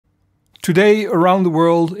Today, around the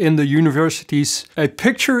world in the universities, a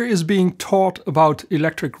picture is being taught about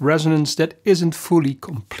electric resonance that isn't fully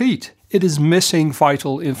complete. It is missing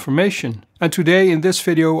vital information. And today in this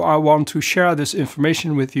video I want to share this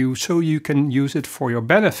information with you so you can use it for your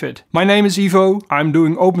benefit. My name is Ivo. I'm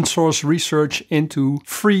doing open source research into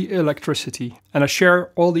free electricity. And I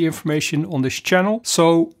share all the information on this channel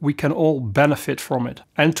so we can all benefit from it.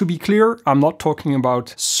 And to be clear, I'm not talking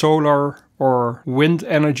about solar or wind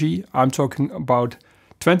energy. I'm talking about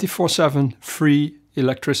 24/7 free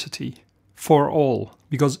electricity for all.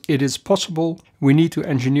 Because it is possible, we need to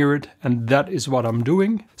engineer it, and that is what I'm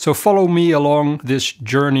doing. So follow me along this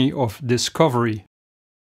journey of discovery.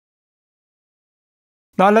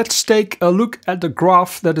 Now let's take a look at the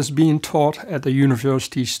graph that is being taught at the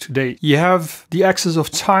universities today. You have the axis of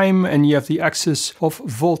time and you have the axis of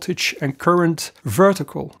voltage and current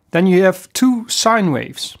vertical. Then you have two sine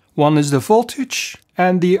waves. One is the voltage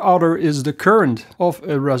and the other is the current of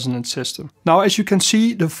a resonant system. Now, as you can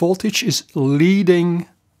see, the voltage is leading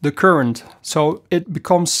the current. So it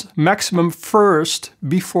becomes maximum first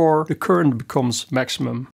before the current becomes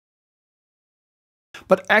maximum.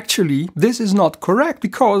 But actually, this is not correct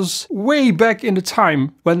because way back in the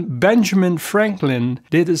time when Benjamin Franklin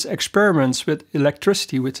did his experiments with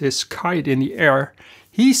electricity with his kite in the air,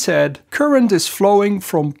 he said current is flowing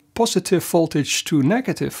from positive voltage to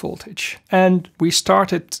negative voltage. And we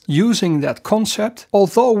started using that concept,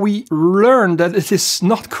 although we learned that it is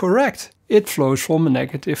not correct. It flows from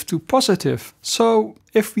negative to positive. So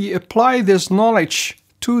if we apply this knowledge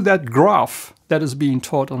to that graph that is being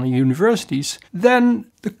taught on the universities, then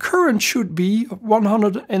the current should be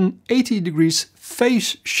 180 degrees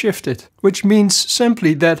phase shifted, which means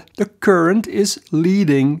simply that the current is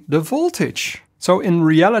leading the voltage. So in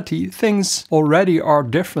reality, things already are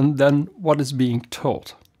different than what is being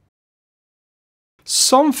taught.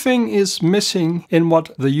 Something is missing in what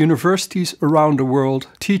the universities around the world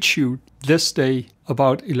teach you this day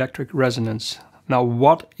about electric resonance. Now,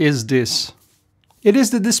 what is this? It is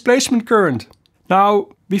the displacement current. Now,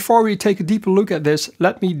 before we take a deeper look at this,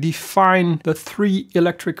 let me define the three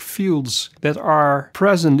electric fields that are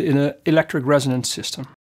present in an electric resonance system.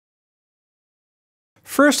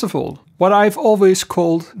 First of all, what I've always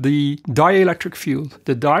called the dielectric field.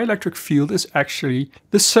 The dielectric field is actually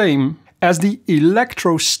the same as the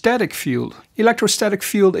electrostatic field. Electrostatic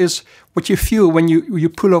field is what you feel when you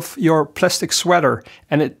pull off your plastic sweater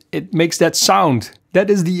and it makes that sound. That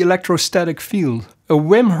is the electrostatic field. A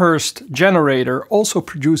Wimshurst generator also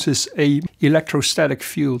produces an electrostatic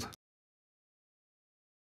field.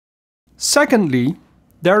 Secondly,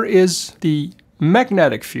 there is the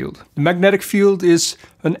magnetic field. The magnetic field is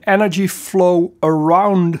an energy flow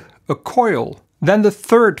around a coil. Then the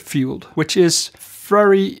third field, which is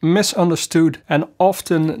very misunderstood and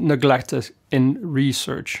often neglected in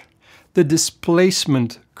research. The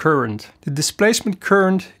displacement current. The displacement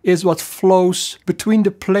current is what flows between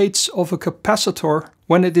the plates of a capacitor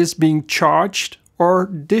when it is being charged or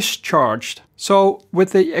discharged. So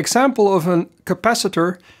with the example of a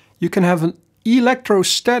capacitor, you can have an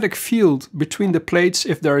electrostatic field between the plates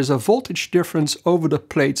if there is a voltage difference over the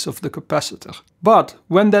plates of the capacitor. But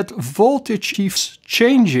when that voltage keeps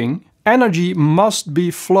changing, energy must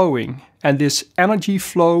be flowing. And this energy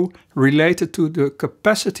flow related to the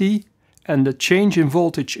capacity and the change in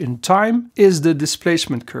voltage in time is the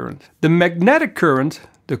displacement current. The magnetic current,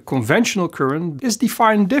 the conventional current, is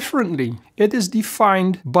defined differently. It is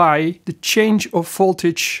defined by the change of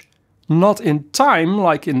voltage not in time,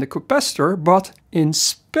 like in the capacitor, but in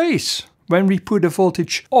space. When we put a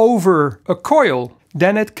voltage over a coil,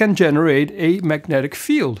 then it can generate a magnetic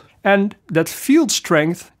field. And that field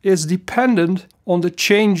strength is dependent on the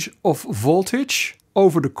change of voltage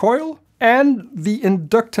over the coil and the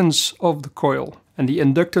inductance of the coil. And the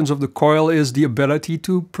inductance of the coil is the ability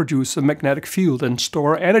to produce a magnetic field and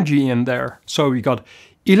store energy in there. So we got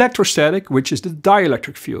electrostatic, which is the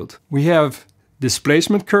dielectric field. We have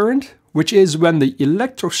displacement current, which is when the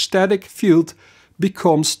electrostatic field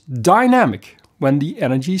becomes dynamic, when the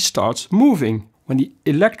energy starts moving, when the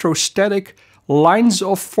electrostatic lines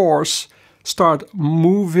of force start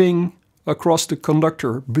moving across the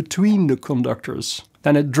conductor, between the conductors.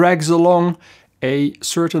 Then it drags along a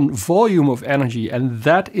certain volume of energy, and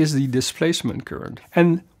that is the displacement current.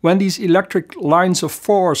 And when these electric lines of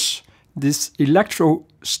force, this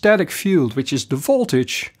electrostatic field, which is the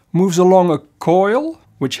voltage, moves along a coil,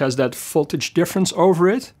 which has that voltage difference over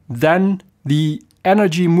it, then the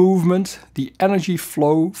energy movement, the energy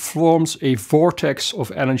flow forms a vortex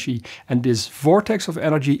of energy. And this vortex of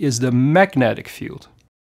energy is the magnetic field.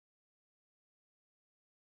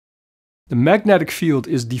 The magnetic field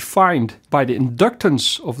is defined by the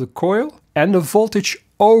inductance of the coil and the voltage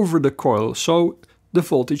over the coil, so the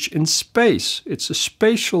voltage in space. It's a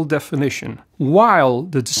spatial definition. While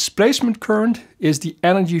the displacement current is the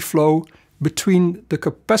energy flow between the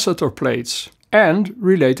capacitor plates and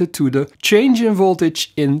related to the change in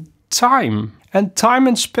voltage in time. And time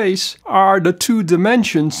and space are the two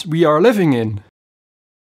dimensions we are living in.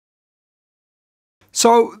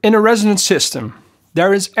 So in a resonant system,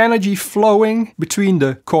 there is energy flowing between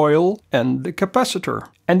the coil and the capacitor.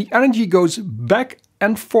 And the energy goes back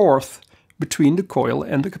and forth between the coil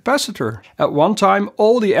and the capacitor. At one time,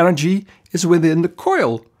 all the energy is within the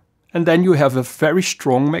coil. And then you have a very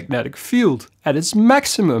strong magnetic field at its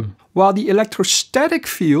maximum. While the electrostatic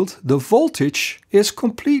field, the voltage, is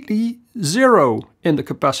completely zero in the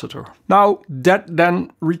capacitor. Now that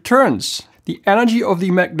then returns. The energy of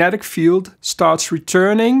the magnetic field starts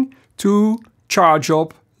returning to charge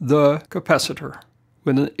up the capacitor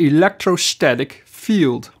with an electrostatic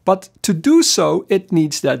field. But to do so, it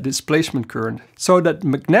needs that displacement current. So that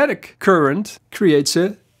magnetic current creates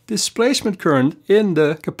a displacement current in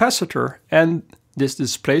the capacitor, and this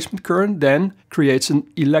displacement current then creates an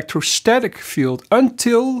electrostatic field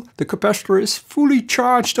until the capacitor is fully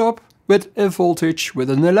charged up with a voltage, with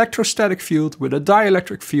an electrostatic field, with a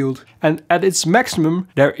dielectric field, and at its maximum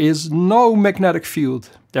there is no magnetic field,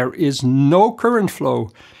 there is no current flow.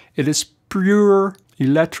 It is pure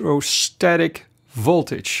electrostatic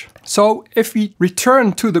voltage. So if we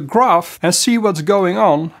return to the graph and see what's going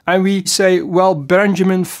on, and we say, well,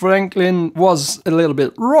 Benjamin Franklin was a little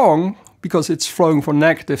bit wrong because it's flowing from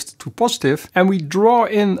negative to positive, and we draw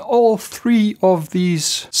in all three of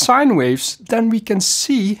these sine waves, then we can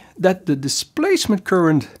see that the displacement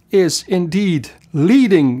current is indeed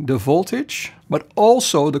leading the voltage, but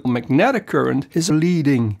also the magnetic current is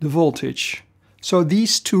leading the voltage. So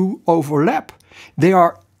these two overlap. They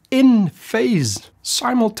are in phase,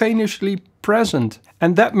 simultaneously present.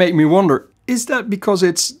 And that made me wonder, is that because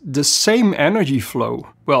it's the same energy flow?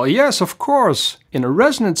 Well, yes, of course. In a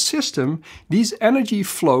resonant system, these energy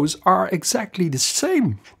flows are exactly the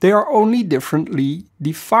same. They are only differently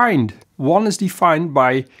defined. One is defined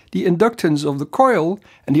by the inductance of the coil,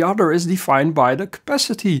 and the other is defined by the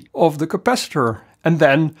capacity of the capacitor. And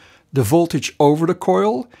then the voltage over the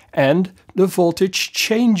coil and the voltage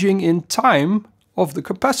changing in time of the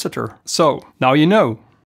capacitor. So now you know.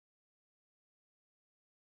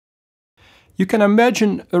 You can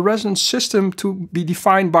imagine a resonant system to be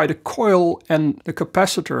defined by the coil and the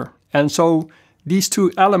capacitor. And so these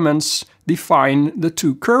two elements define the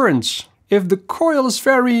two currents. If the coil is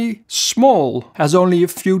very small, has only a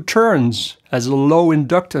few turns, has a low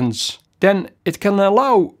inductance, then it can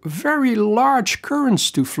allow very large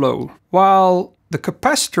currents to flow. While the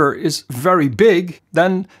capacitor is very big,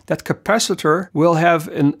 then that capacitor will have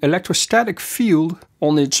an electrostatic field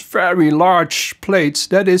on its very large plates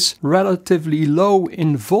that is relatively low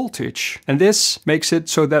in voltage. And this makes it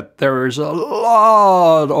so that there is a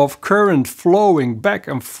lot of current flowing back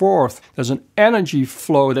and forth. There's an energy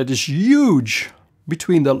flow that is huge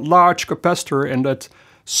between the large capacitor and that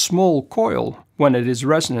small coil when it is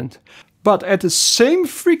resonant. But at the same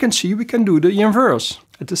frequency, we can do the inverse.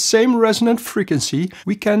 At the same resonant frequency,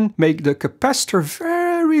 we can make the capacitor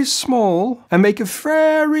very small and make a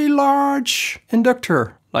very large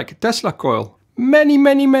inductor, like a Tesla coil. Many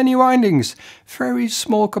windings, very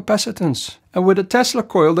small capacitance. And with a Tesla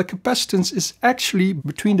coil, the capacitance is actually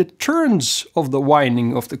between the turns of the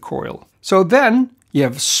winding of the coil. So then you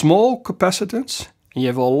have small capacitance and you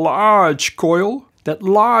have a large coil. That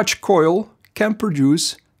large coil can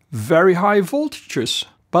produce very high voltages,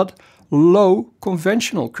 but low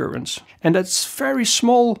conventional currents. And that very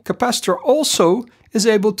small capacitor also is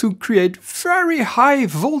able to create very high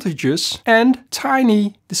voltages and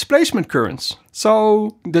tiny displacement currents.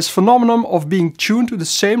 So this phenomenon of being tuned to the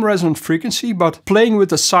same resonant frequency but playing with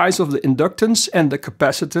the size of the inductance and the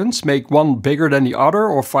capacitance, make one bigger than the other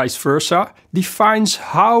or vice versa, defines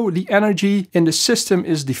how the energy in the system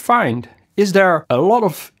is defined. Is there a lot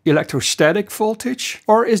of electrostatic voltage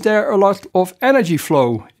or is there a lot of energy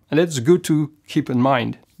flow? And it's good to keep in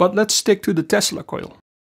mind. But let's stick to the Tesla coil.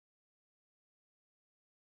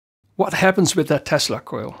 What happens with that Tesla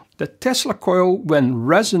coil? The Tesla coil, when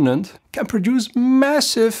resonant, can produce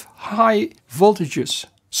massive high voltages.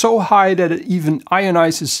 So high that it even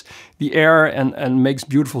ionizes the air and makes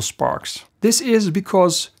beautiful sparks. This is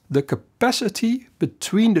because the capacity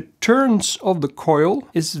between the turns of the coil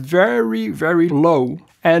is very low.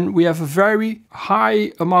 And we have a very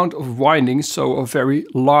high amount of windings, so a very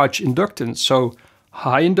large inductance. So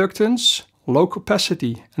high inductance, low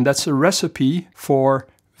capacity. And that's a recipe for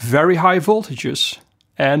very high voltages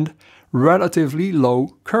and relatively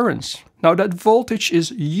low currents. Now that voltage is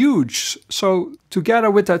huge, so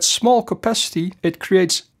together with that small capacity, it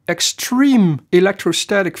creates extreme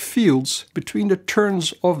electrostatic fields between the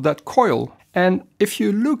turns of that coil. And if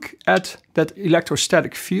you look at that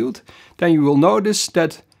electrostatic field, then you will notice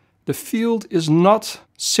that the field is not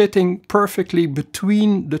sitting perfectly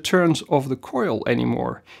between the turns of the coil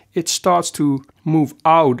anymore. It starts to move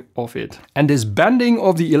out of it. And this bending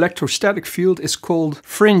of the electrostatic field is called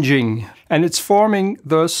fringing. And it's forming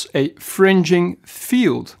thus a fringing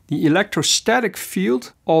field. The electrostatic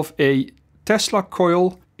field of a Tesla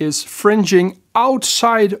coil is fringing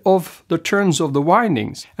outside of the turns of the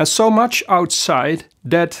windings. And so much outside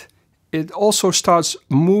that it also starts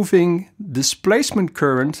moving displacement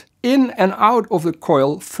current in and out of the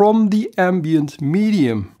coil from the ambient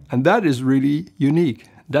medium. And that is really unique.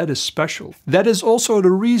 That is special. That is also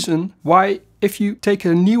the reason why if you take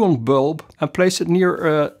a neon bulb and place it near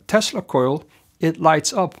a Tesla coil, it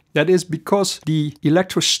lights up. That is because the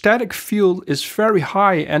electrostatic field is very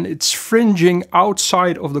high and it's fringing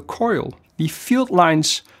outside of the coil. The field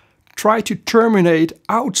lines try to terminate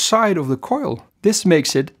outside of the coil. This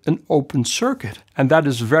makes it an open circuit. And that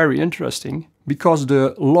is very interesting because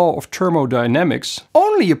the law of thermodynamics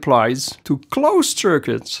only applies to closed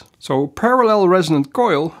circuits. So a parallel resonant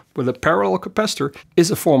coil with a parallel capacitor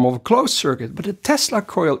is a form of a closed circuit, but a Tesla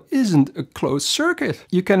coil isn't a closed circuit.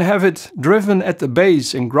 You can have it driven at the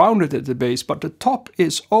base and grounded at the base, but the top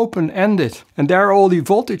is open-ended. And there all the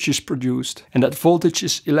voltage is produced. And that voltage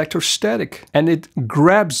is electrostatic. And it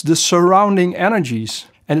grabs the surrounding energies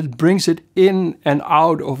and it brings it in and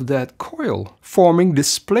out of that coil, forming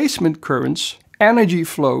displacement currents, energy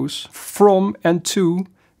flows from and to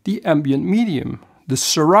the ambient medium, the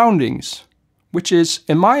surroundings, which is,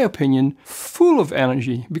 in my opinion, full of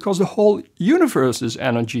energy because the whole universe is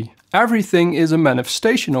energy. Everything is a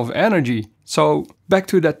manifestation of energy. So back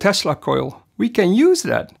to that Tesla coil, we can use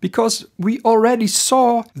that because we already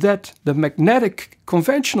saw that the magnetic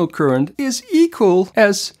conventional current is equal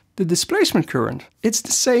as the displacement current. It's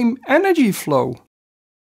the same energy flow.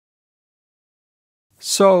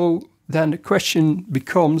 So then the question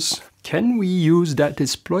becomes, can we use that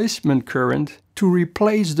displacement current to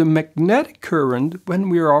replace the magnetic current when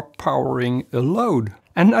we are powering a load?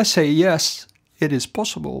 And I say yes, it is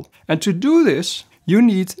possible. And to do this, you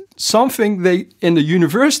need something they in the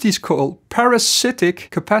universities call parasitic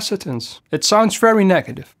capacitance. It sounds very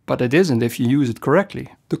negative, but it isn't if you use it correctly.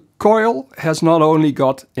 The coil has not only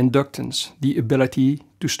got inductance, the ability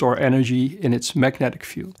to store energy in its magnetic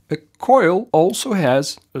field. A coil also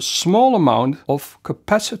has a small amount of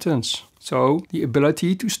capacitance. So the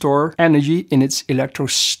ability to store energy in its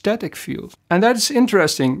electrostatic field. And that is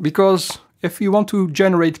interesting because if you want to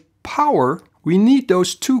generate power, we need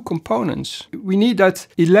those two components. We need that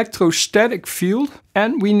electrostatic field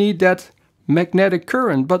and we need that magnetic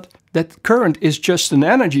current, but that current is just an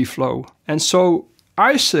energy flow. And so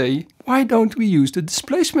I say, why don't we use the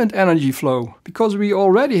displacement energy flow? Because we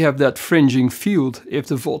already have that fringing field if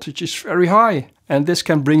the voltage is very high, and this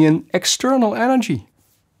can bring in external energy.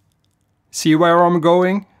 See where I'm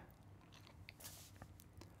going?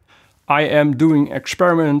 I am doing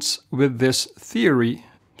experiments with this theory.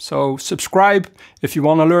 So subscribe if you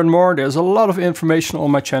want to learn more. There's a lot of information on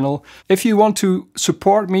my channel. If you want to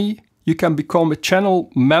support me, you can become a channel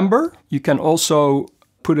member. You can also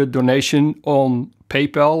put a donation on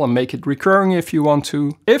PayPal and make it recurring if you want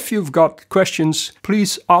to. If you've got questions,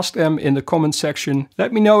 please ask them in the comment section.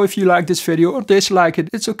 Let me know if you like this video or dislike it.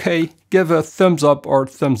 It's okay. Give a thumbs up or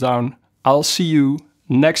thumbs down. I'll see you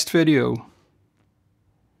next video.